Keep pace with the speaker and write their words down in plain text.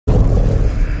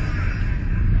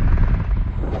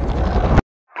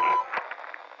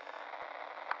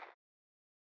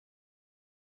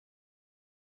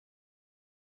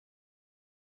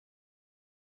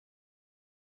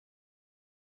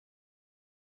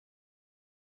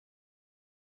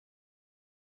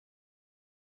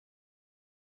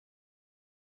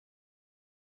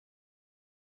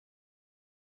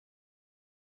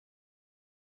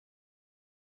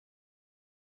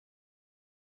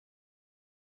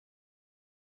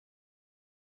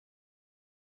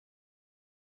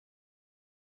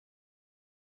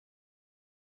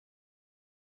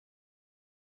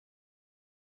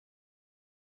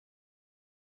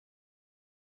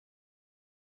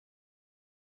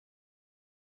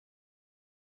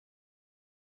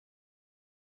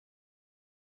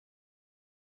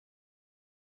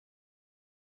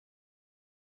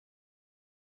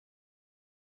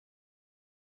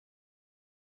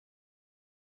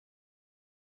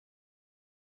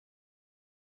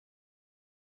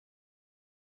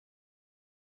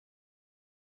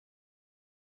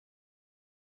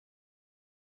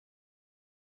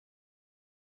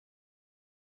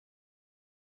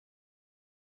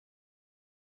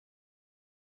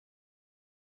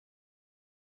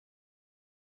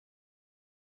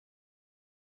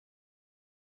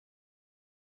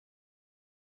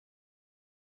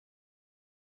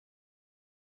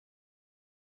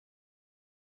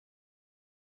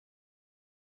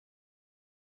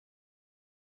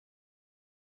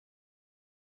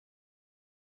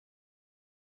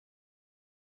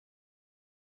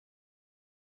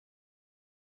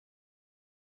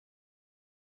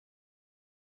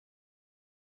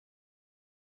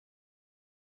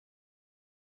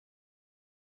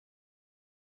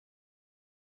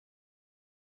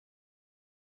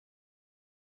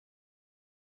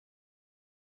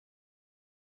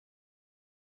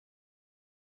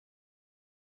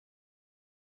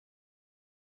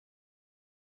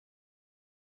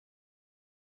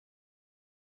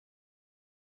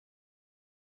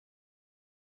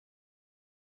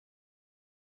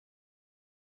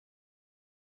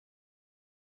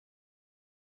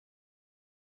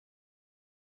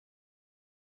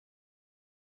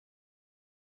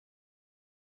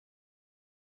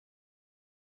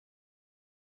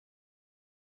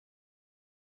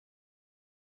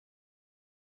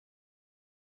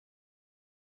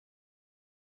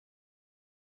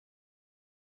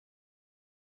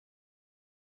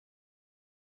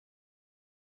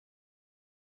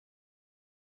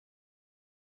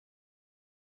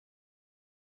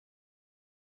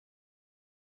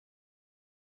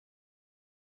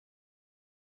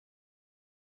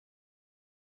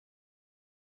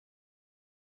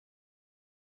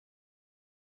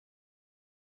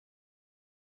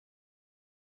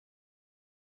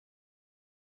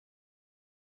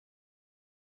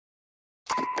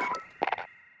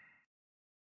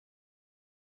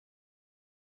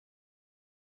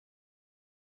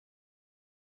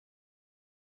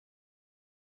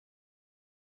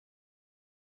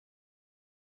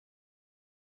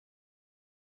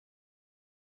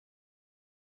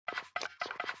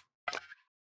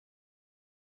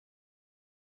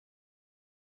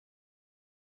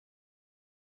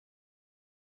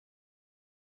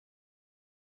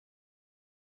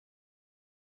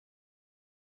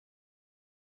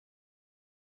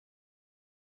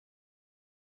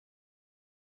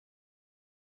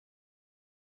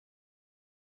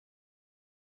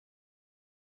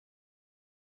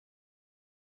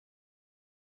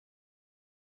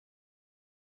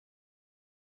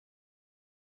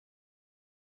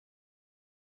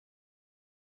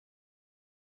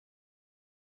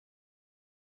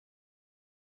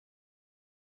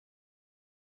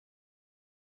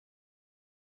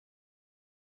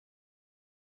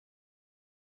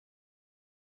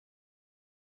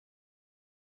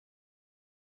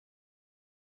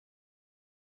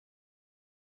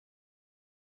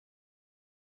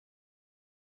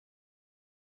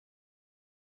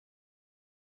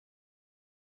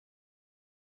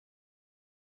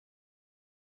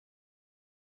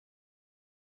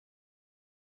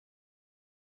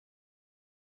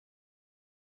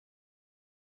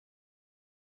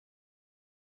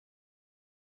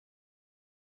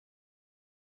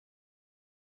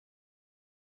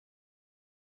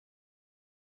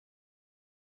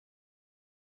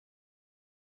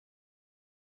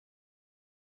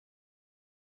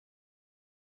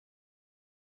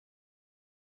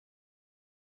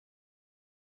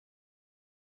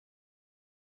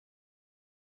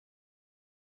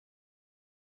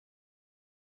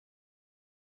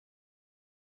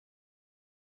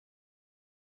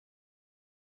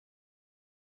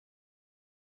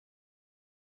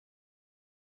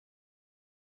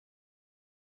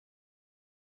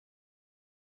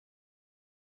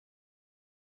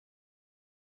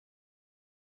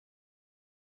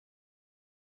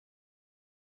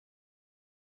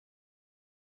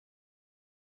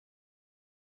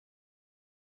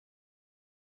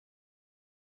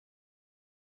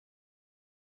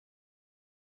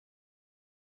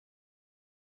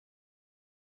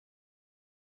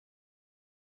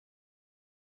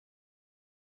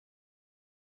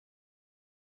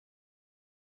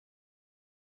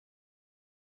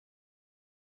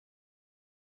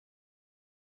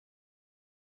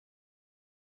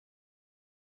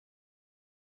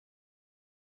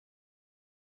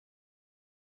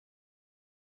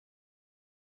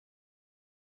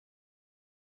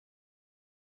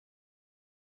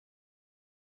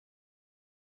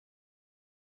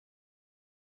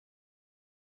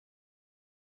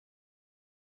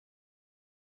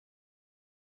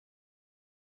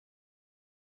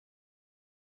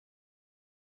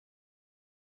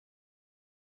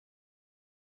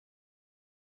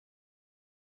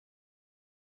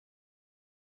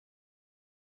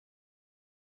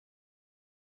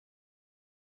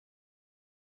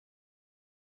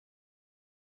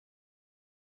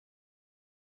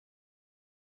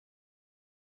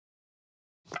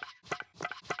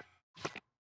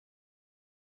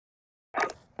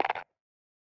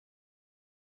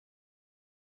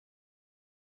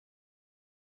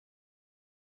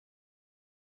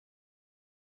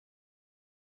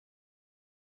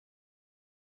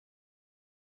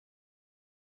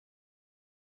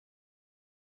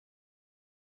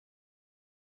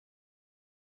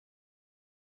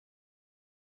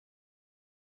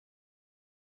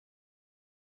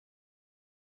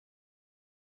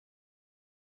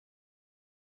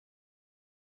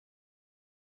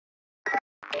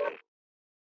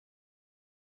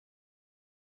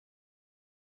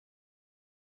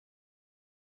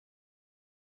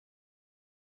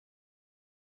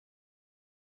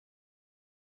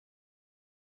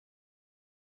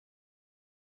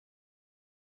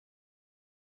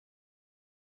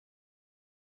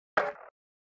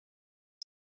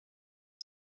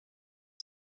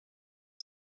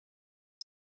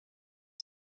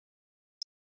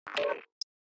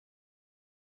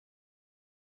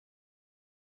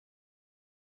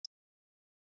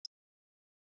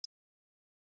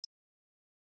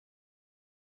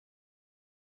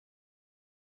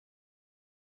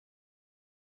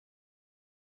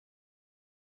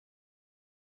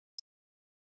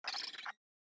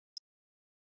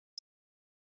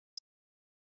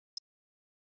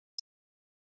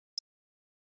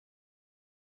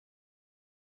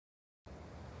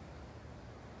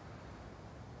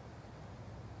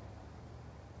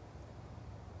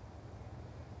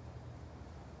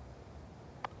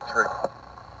Through.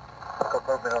 Got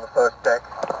movement on the first deck.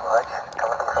 Right,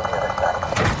 coming from the other deck.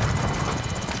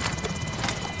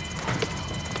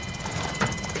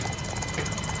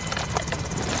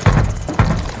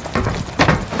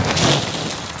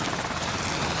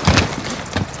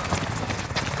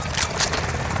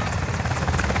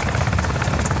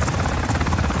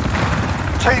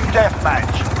 Team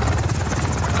deathmatch.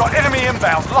 We've got enemy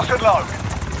inbound, lock and load.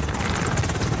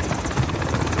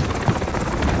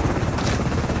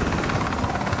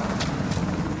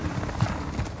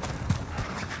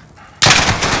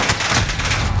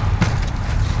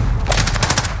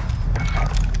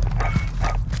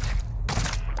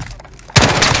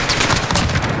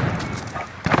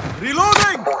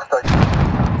 Reloading!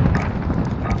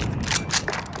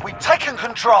 We've taken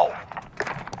control.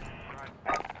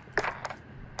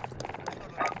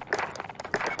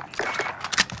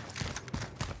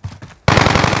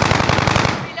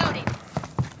 Reloading.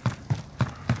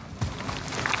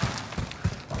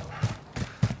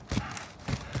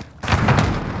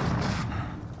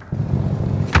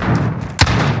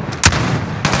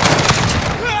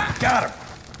 Got him!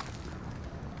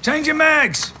 Changing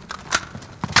mags!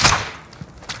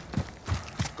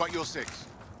 Got your six.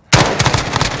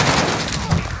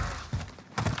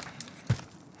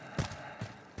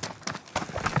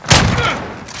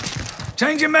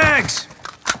 Changing mags!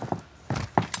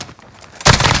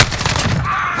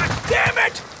 Ah, damn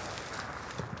it!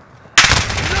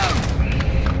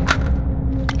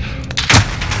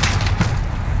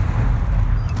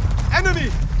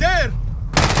 Enemy! There!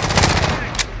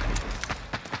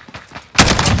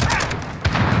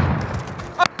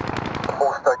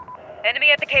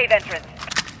 Enemy at the cave entrance.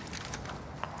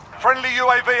 Friendly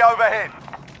UAV overhead.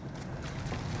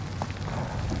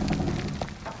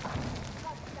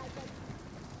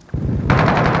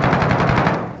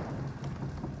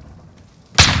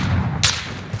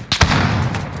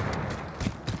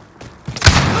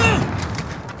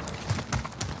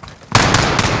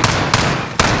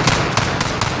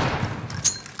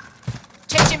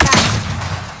 Changing back.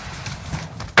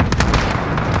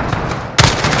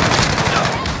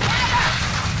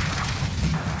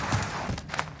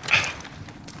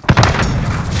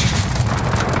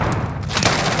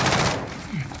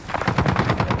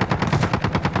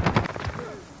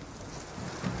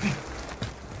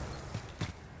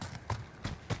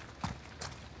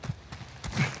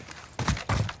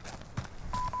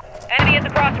 Enemy at the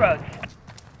crossroads.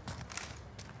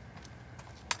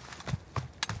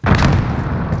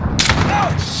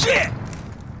 Oh, shit!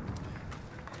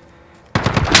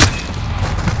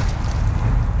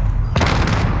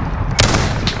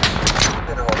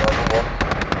 Dinner on level one.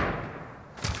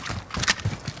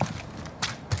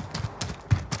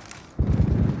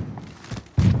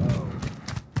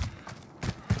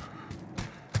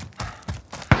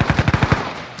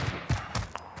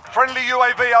 Friendly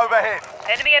UAV overhead.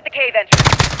 Enemy at the cave entrance.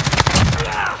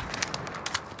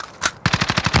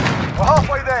 We're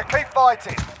halfway there, keep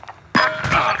fighting.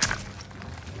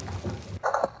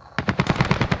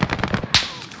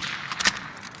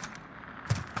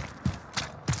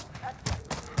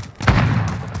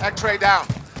 X-ray down.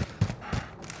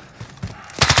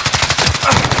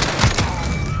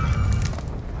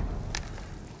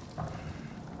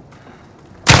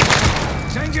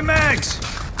 Changing mags!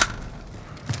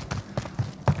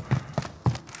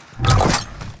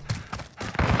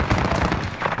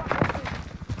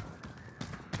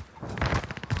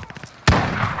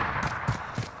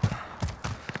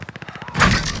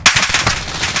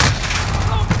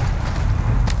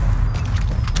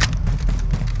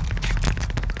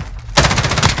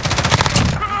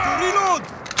 Reload!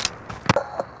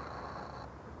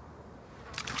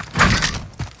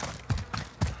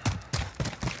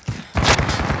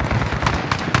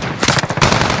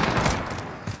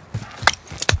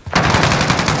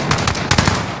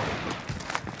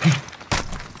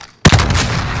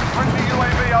 Friendly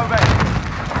UAV overhead.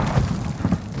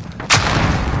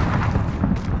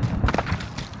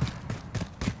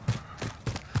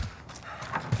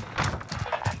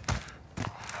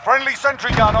 Friendly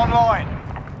sentry gun online.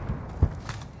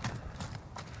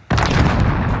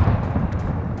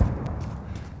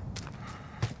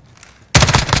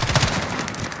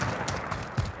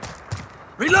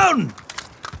 Reloading!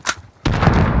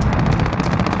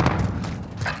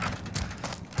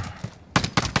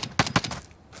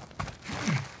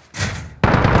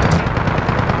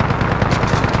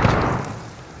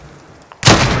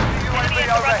 UAV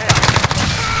overhead.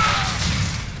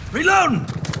 Reloading!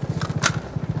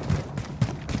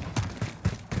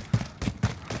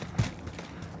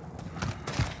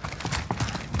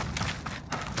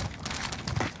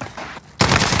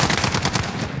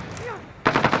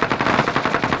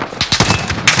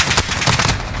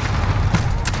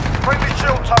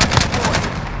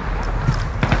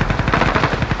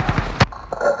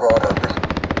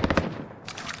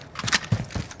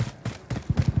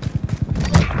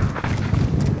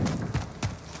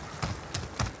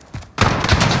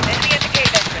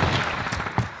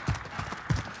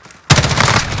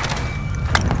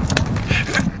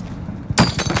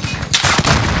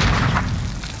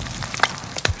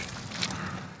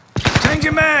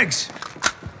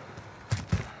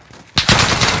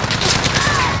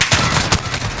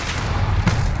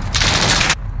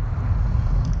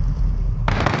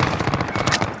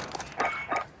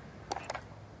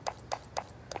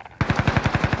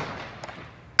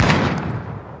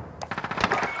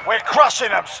 We're crushing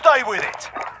them. Stay with it.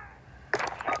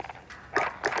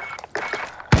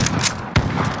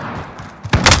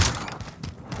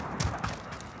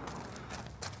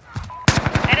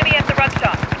 Enemy at the rug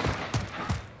shop.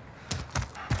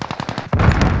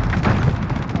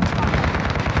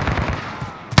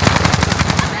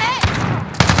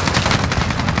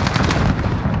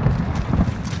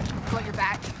 Got your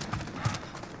back.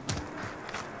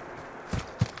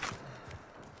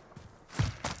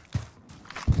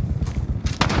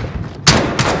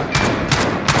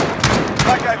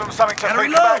 That gave them something to Gotta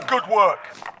think reload. about. Good work.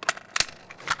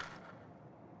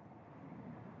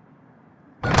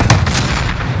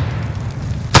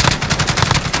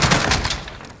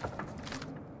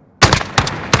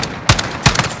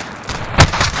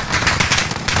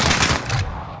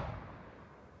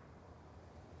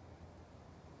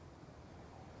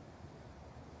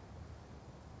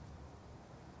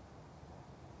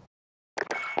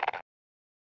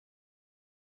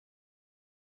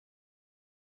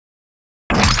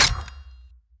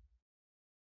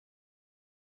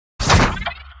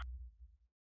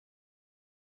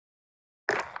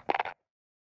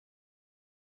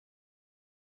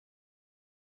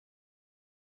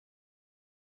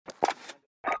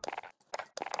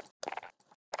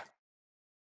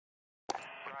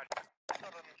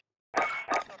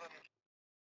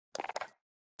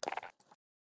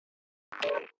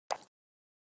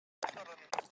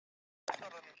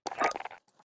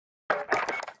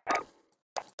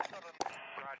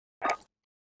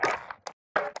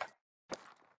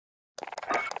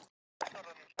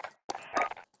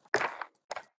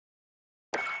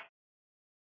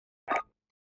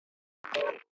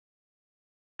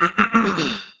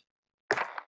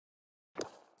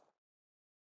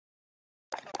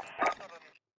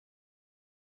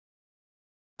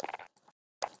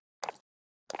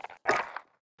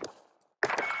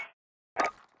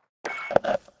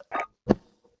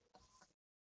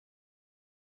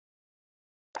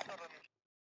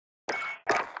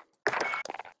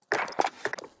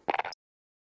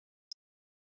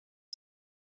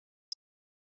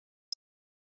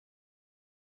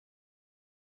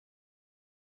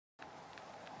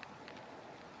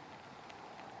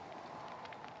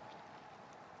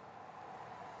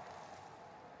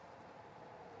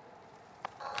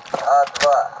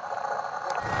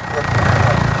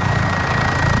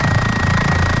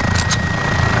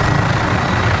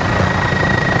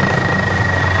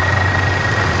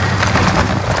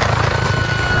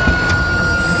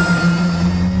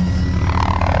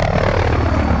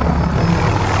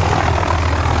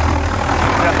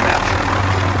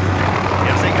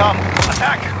 Here they come.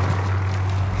 Attack!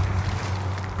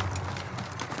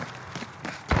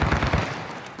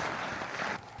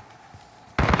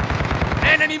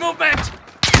 Enemy movement!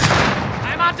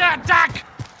 I'm under attack!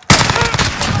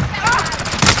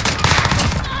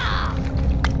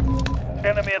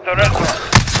 Enemy at the restaurant.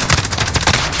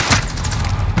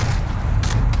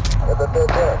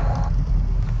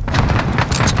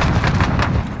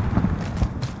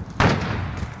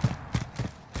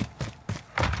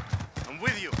 I'm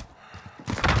with you.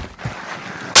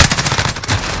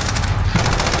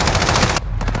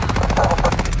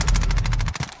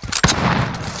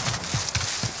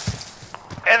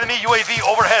 Enemy UAV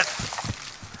overhead.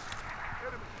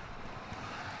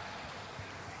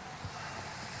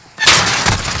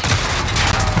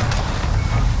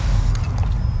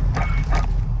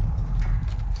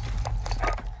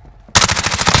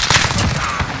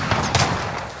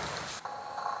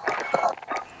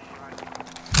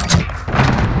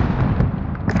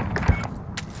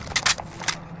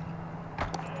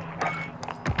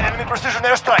 Enemy precision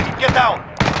airstrike. Get down.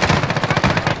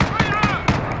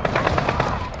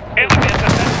 Enemy at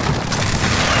the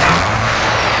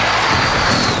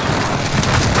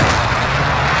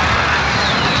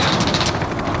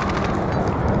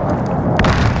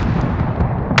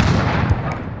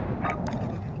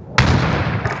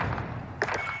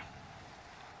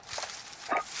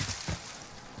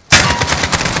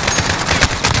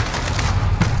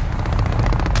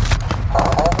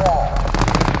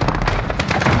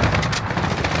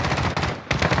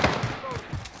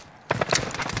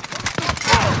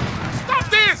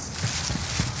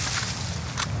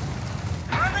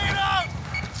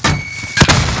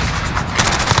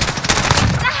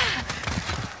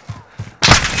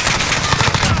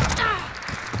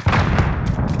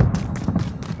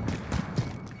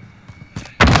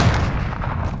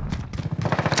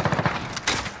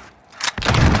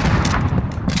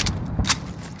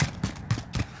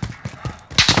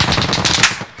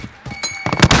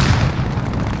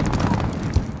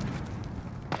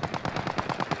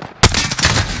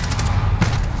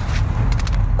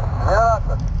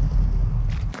regardless.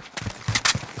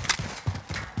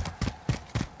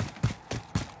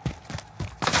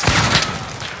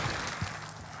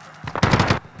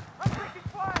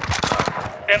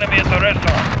 Enemy at the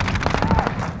restaurant.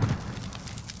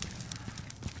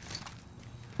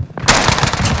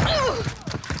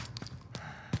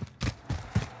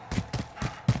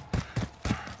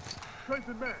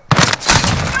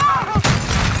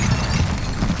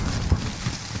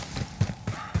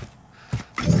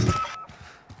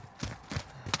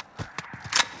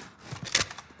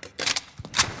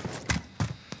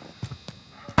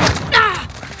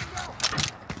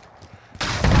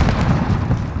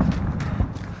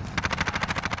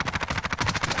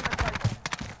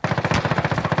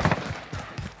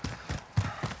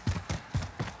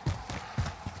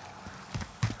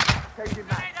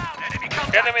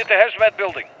 Enemy at the hazmat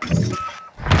building.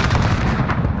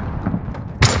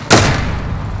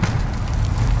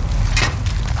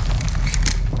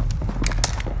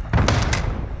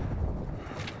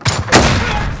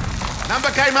 Number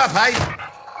came up, hey?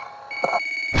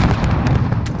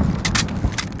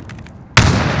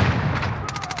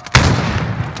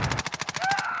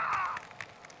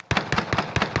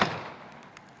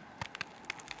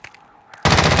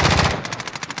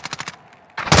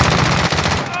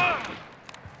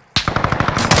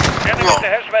 Enemy at the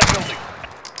hazmat building.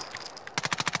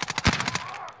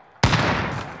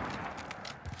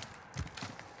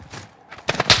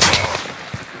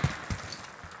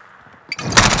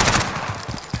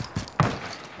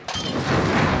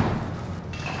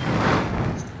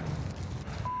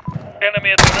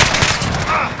 Enemy at the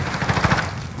restaurant.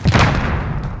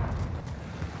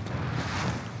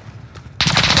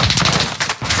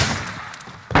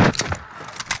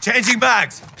 Changing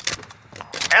bags.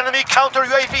 Enemy counter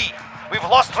UAV. We've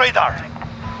lost radar.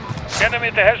 Enemy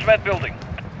at the hazmat building.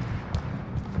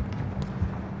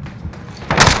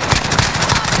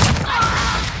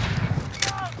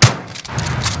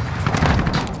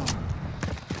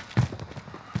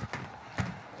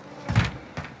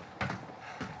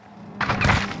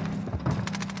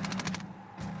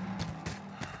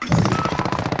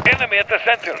 Enemy at the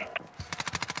center.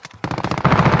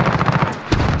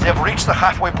 They've reached the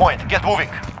halfway point. Get moving.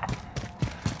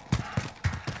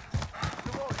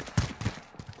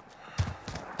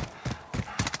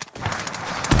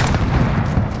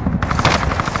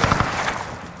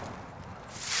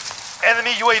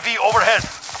 Enemy UAV overhead.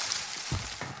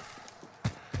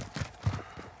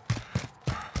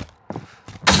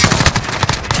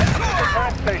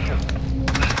 Current station.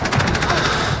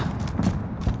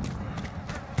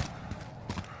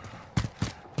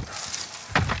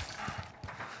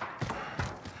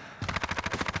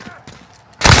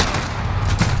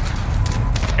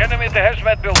 Enemy at the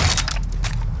hazmat building.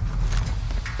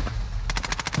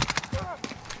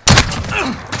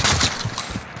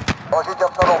 Roger,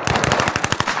 jump tunnel.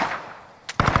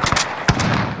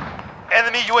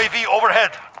 Enemy UAV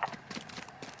overhead.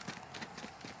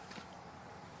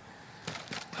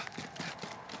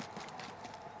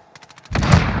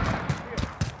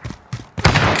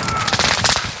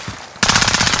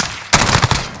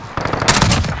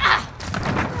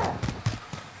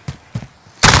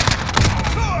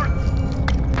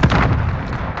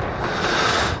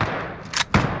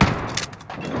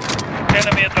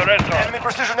 Enemy at the restaurant. Enemy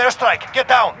precision airstrike. Get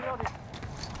down.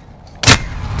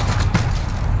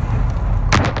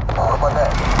 Over my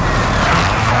back.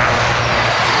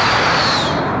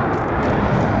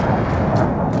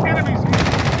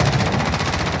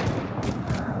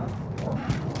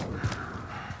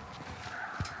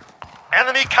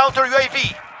 Enemy counter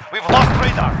UAV. We've lost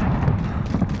radar.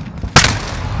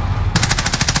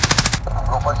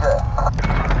 Пропаде.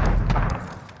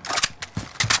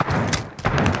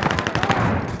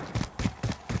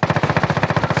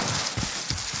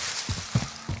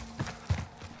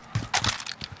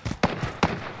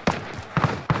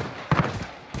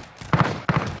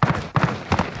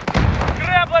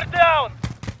 Grappler down!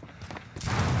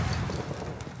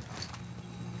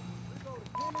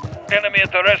 Enemy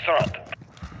at the restaurant.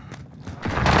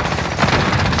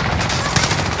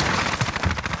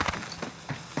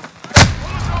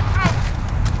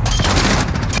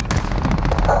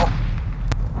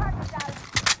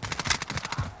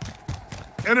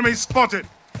 Enemy spotted.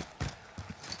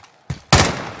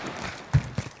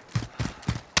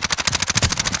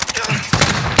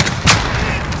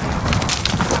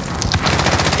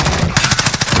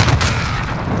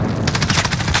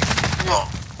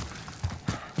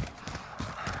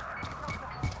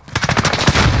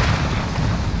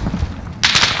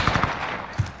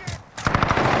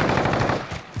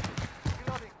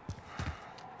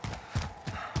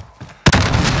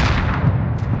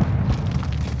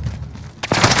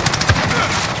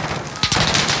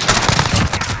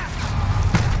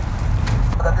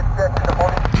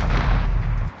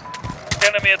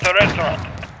 Enemy at the restaurant.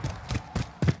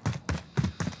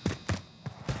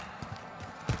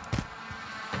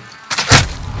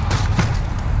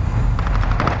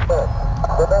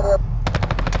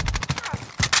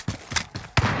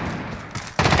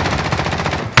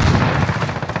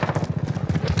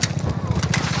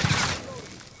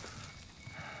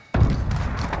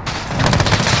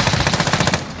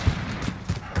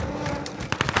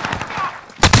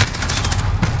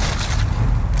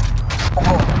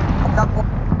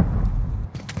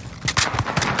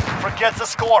 Forget the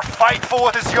score. Fight for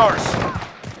what is yours.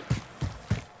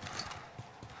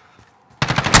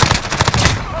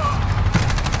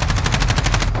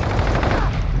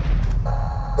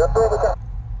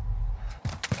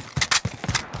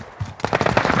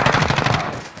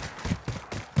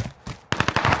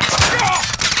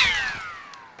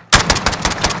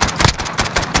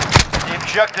 The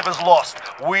objective is lost.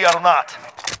 We are not.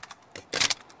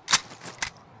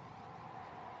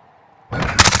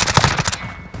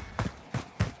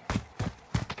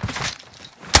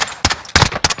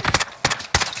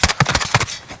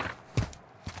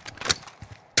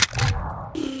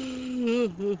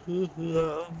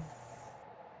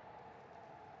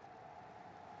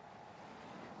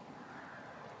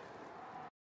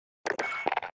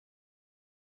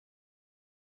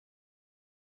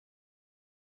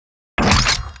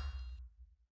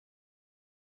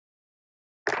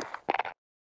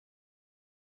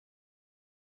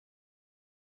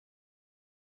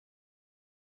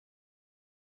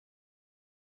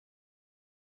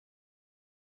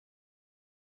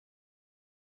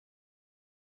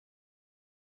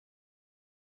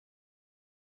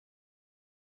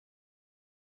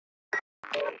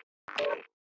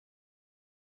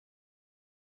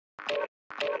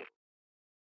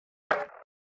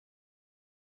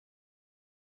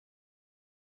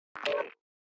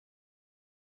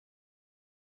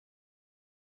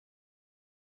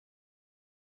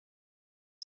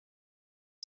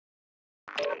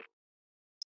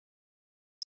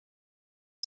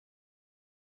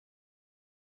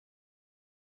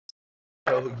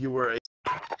 So you were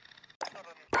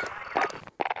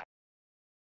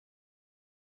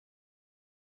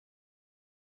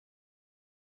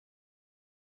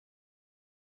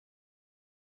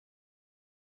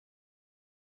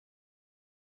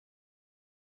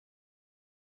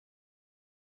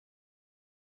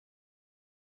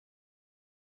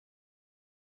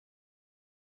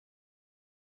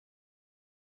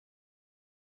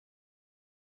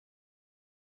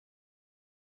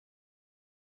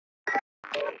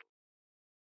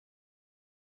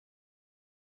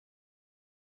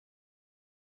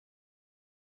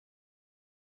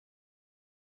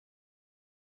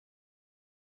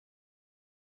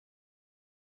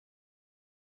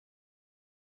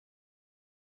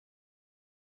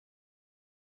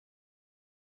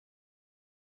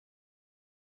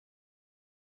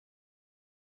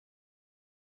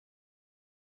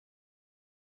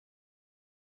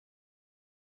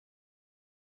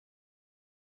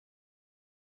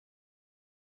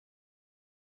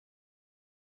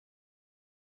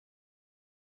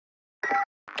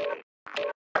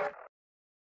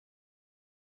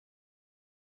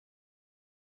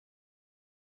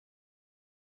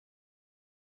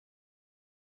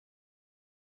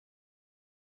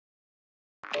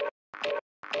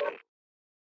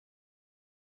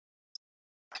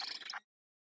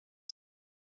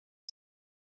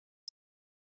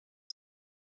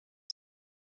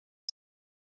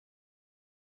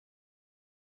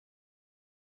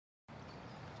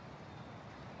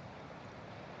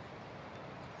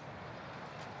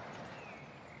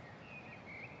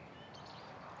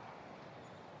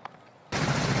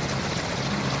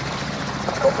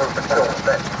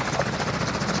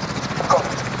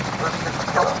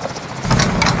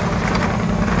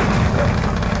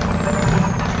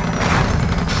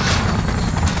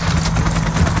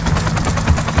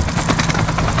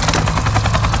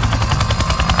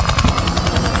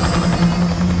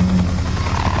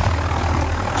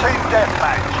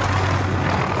Deathmatch.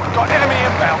 We've got enemy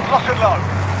inbound. Lock and load.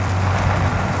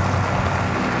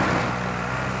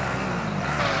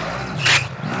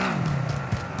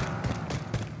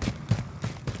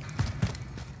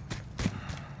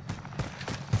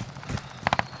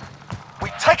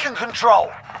 We've taken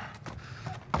control.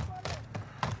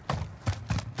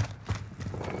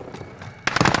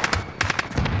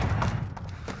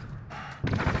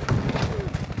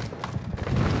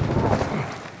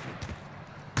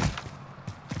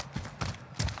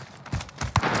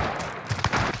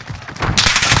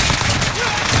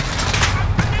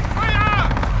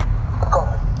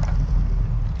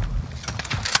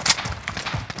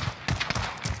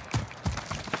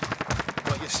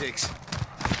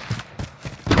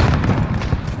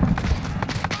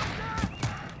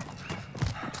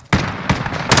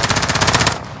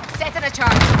 a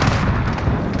charge.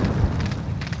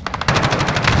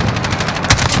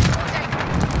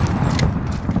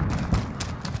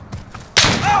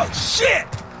 Oh, shit!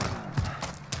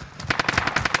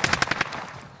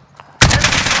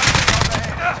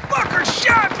 Fucker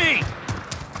shot me!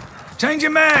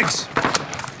 Changing mags!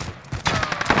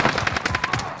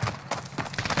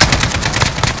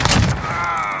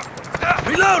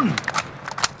 Reloading!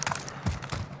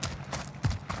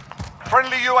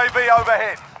 Friendly UAV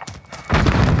overhead.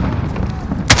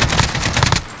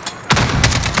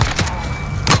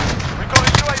 We've got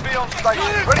a UAV on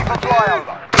station, ready for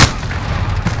flyover.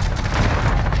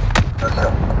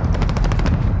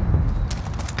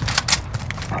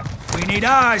 We need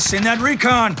eyes, send that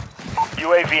recon!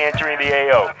 UAV entering the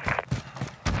AO.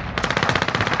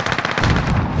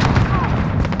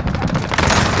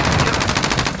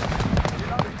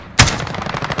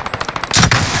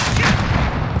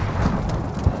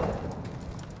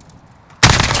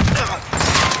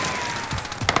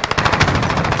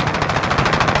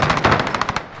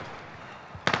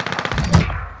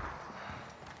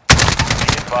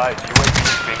 UAV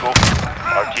is bingo.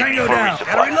 Tango RTB for down, resupply.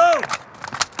 gotta reload!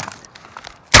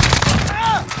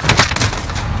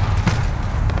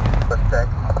 First deck.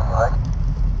 Right.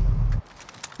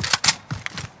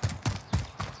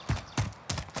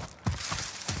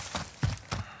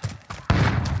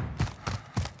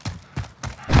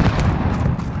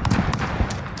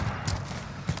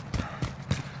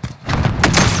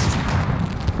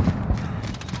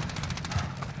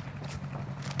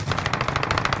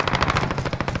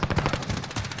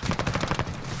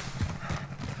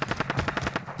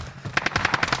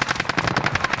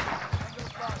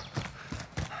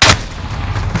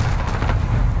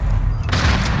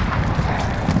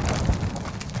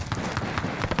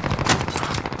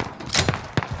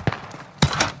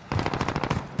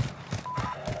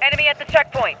 Enemy at the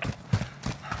checkpoint.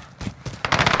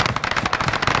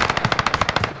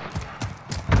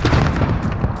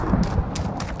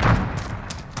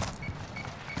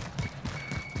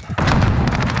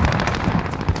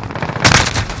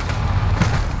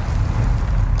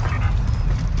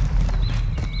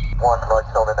 One right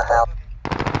zone in the house.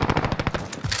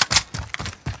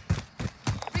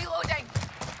 Reloading.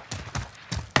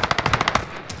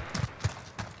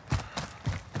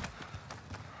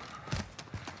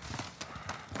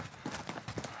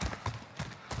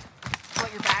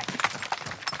 Got your back.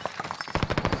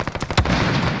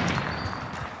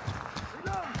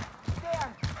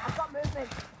 There. I've got movement.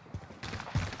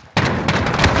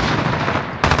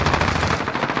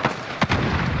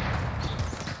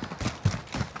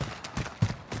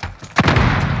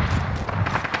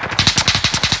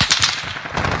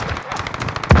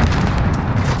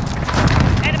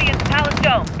 Enemy at the Palace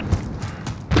Dome.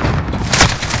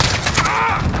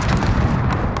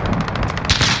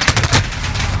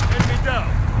 Enemy down!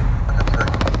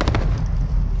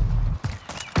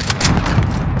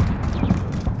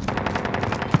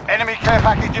 Enemy care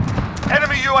package.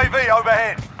 Enemy UAV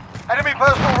overhead. Enemy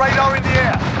personal radar in the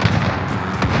air.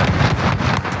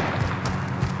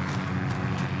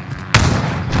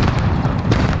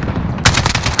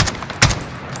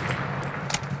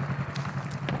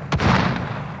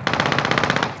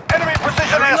 Enemy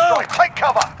precision airstrike. Take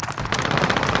cover.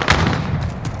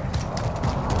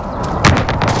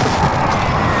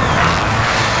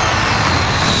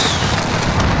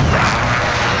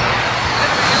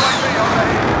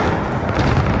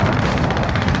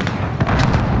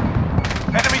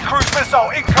 Enemy cruise missile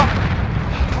incoming.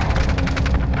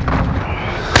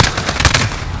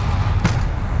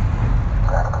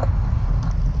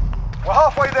 We're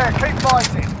halfway there. Keep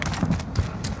fighting.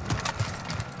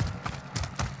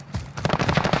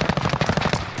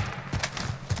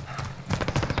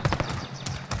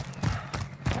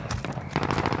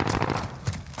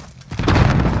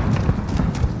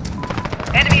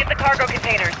 Enemy at the cargo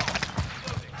containers.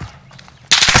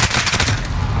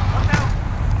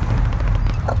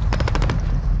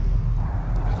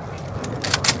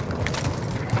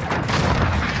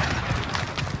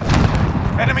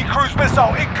 Enemy cruise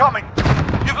missile incoming.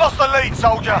 You've lost the lead,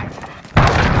 soldier.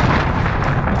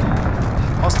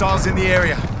 Hostiles in the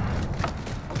area.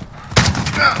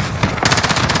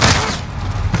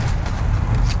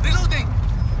 Reloading!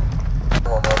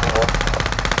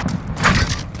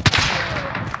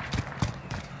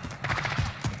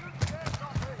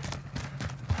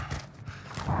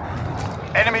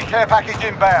 Enemy care package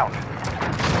inbound.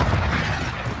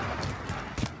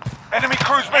 Enemy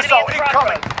cruise missile at the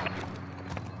incoming. crossroads.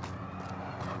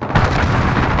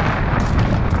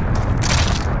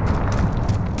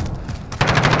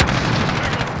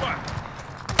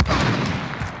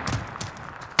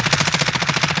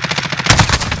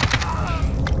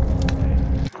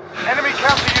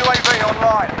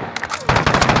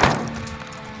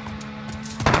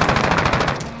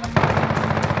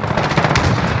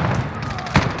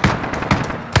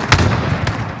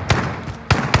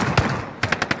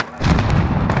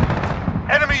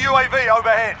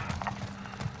 overhead.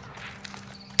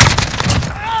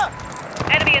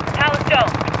 Enemy at the Palace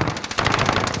Dome.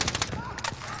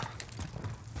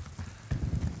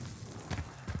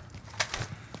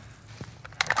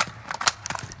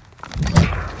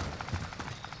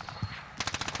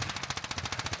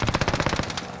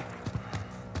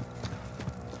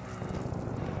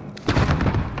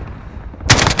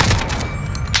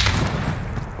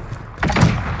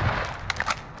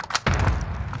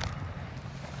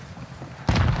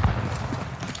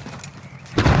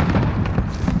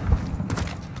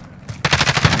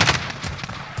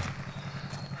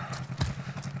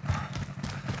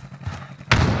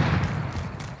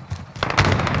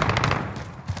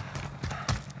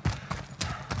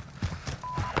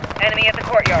 Enemy at the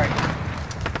courtyard.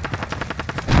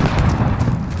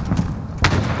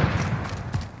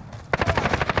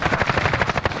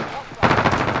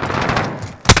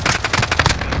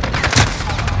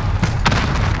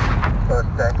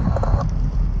 First deck.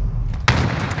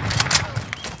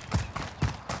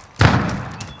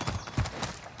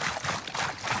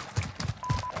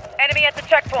 Enemy at the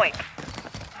checkpoint.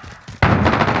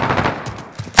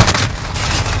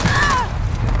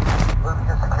 Moving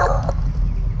to secure.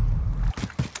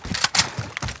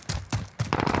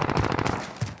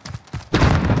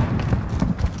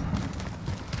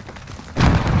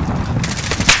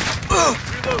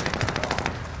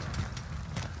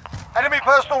 Enemy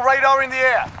personal radar in the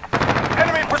air.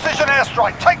 Enemy precision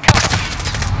airstrike. Take cover.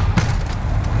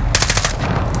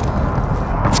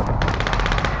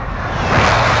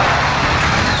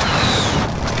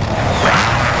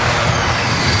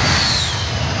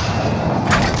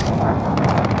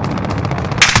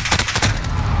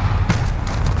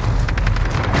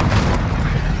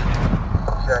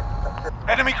 Check.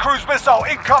 Enemy cruise missile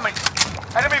incoming.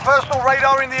 Enemy personal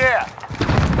radar in the air.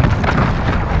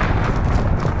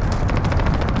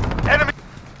 Enemy.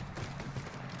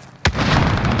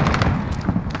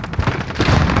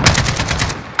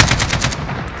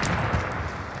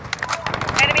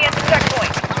 Enemy at the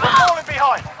checkpoint. We're falling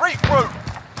behind. Regroup.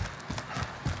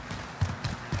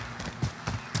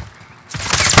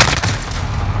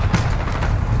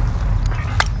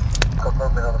 Got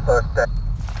movement on the first deck.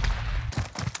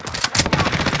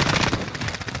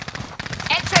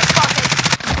 X-ray spotted.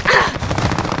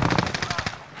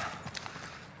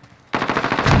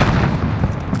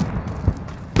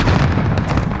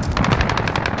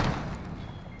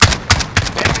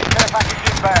 Enemy care package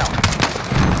inbound.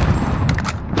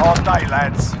 Hard day,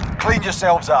 lads. Clean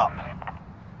yourselves up.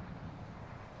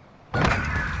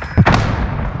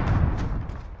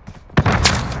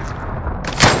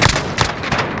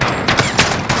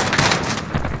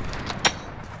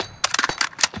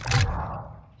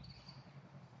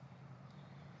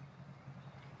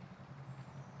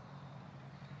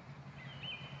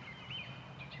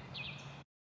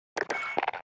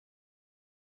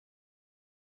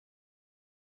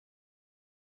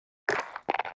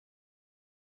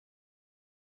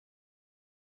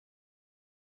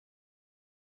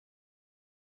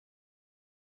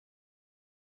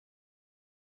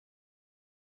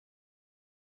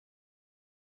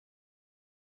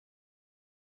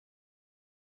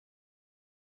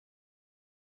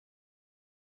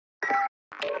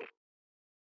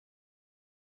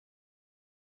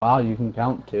 Wow, you can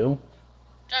count too.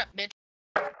 Shut up, bitch.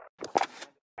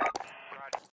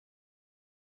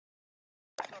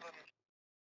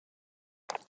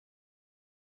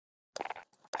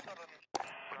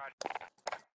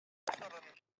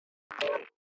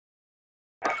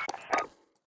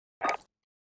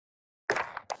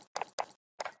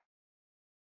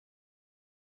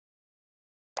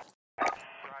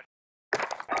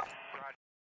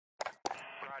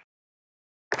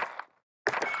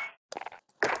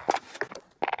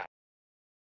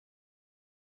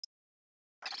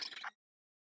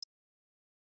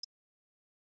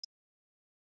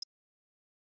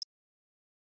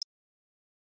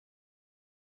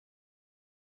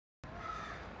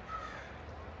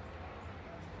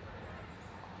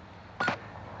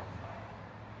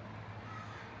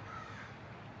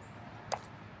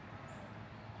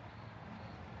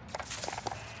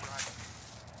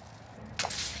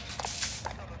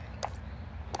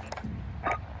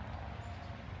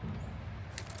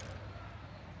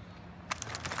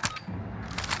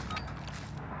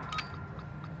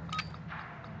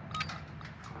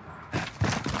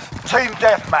 Team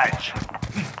deathmatch.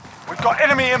 We've got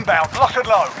enemy inbound, lock and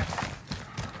load.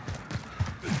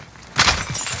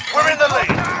 We're in the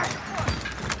lead.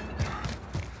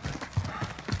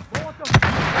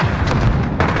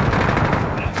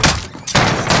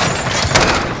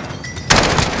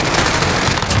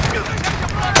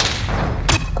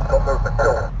 Got movement.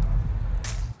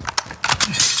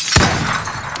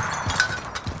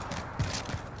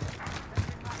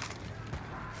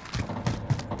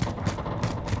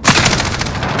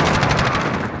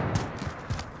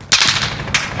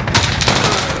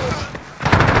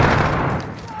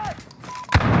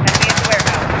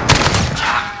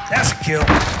 kill.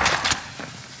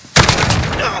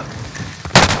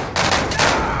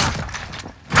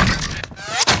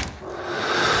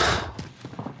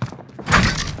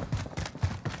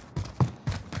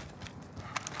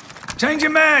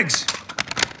 Changing mags!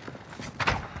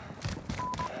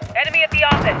 Enemy at the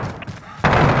office.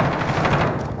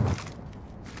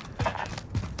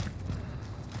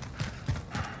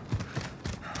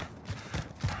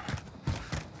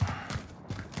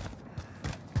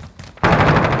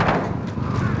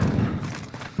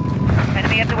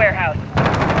 Enemy at the warehouse.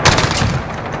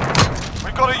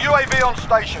 We've got a UAV on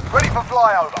station, ready for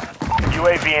flyover.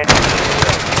 UAV entering.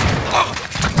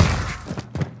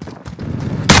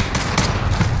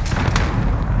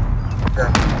 Okay,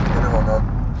 get it on up.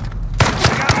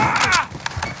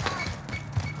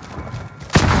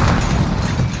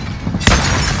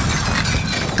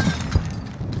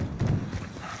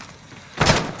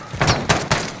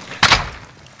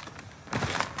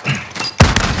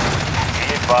 Be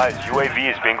advised, UAV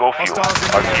is bingo fuel.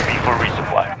 RTB for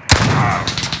resupply.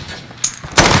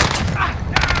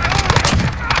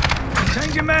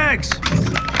 Changing mags!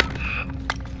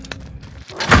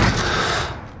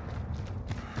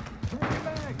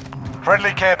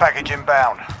 Friendly care package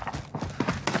inbound.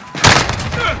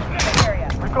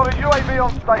 We've got a UAV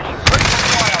on station, ready for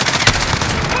flyover.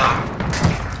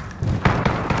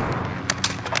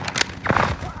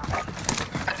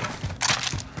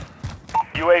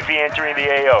 UAV entering the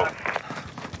AO.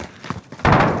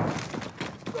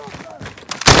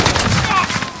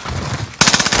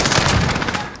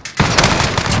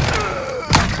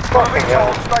 UAV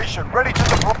on station, ready to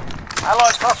deploy.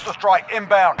 Allied cluster strike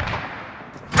inbound.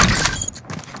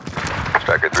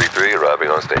 Striker 3-3 arriving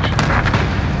on station.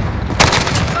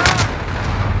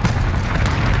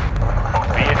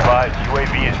 Be advised,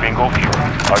 UAV is bingo fuel.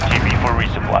 RTB for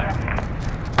resupply.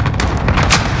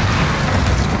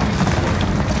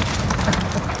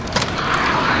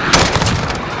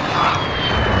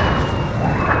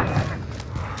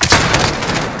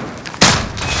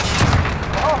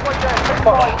 Halfway there, take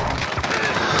fire.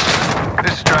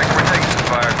 This is Striker, we're taking some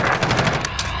fire.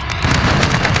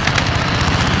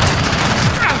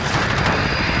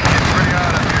 It's pretty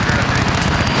hot up here, Dusty.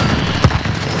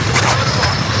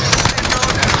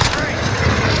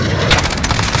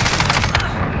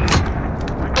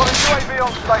 We've got a UAV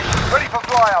on station, ready for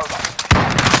flyover.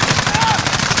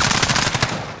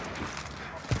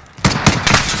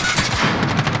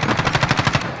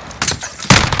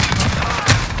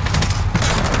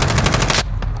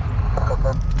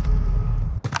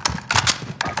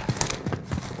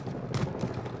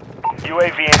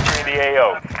 UAV entering the AO.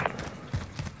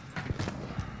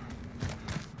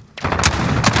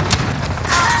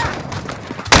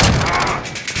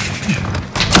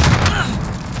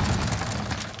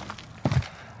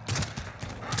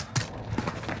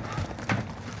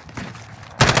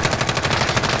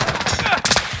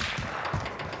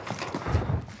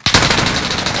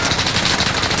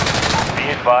 Be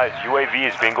advised, UAV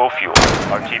is bingo fuel.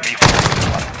 RTB for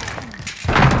resupply.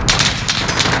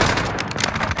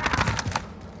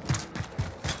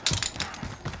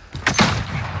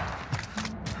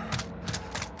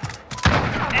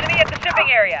 Enemy at the shipping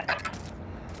area.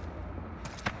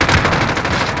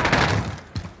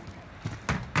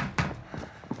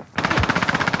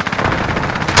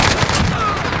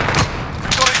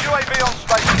 We've got a UAV on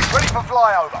station, ready for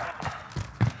flyover.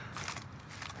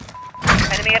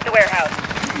 Enemy at the warehouse.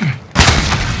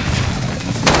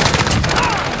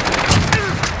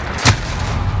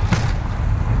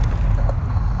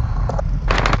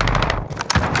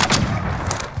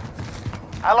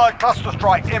 Allied cluster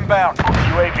strike inbound.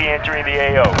 UAV entering the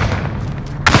AO.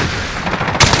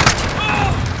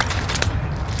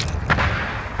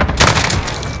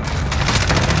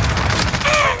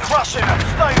 Crushing them,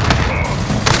 stay.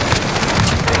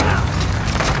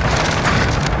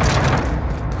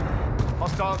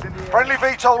 Hostiles in the area. Friendly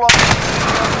VTOL on.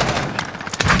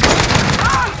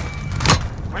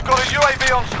 We've got a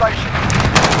UAV on station.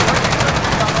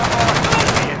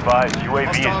 Be advised,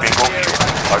 UAV is bingo fuel.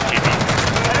 RTB.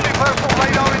 Enemy personal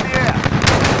radar in the air.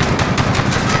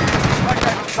 That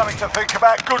gave them something to think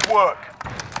about. Good work.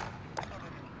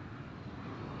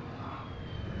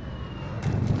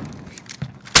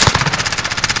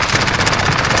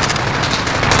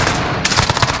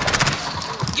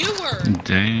 You were.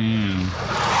 Damn.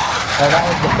 Oh, that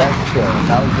was the best kill.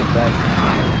 That was the best.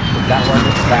 That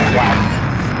wasn't that wow.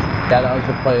 That was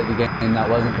the play of the game. That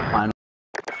wasn't the final.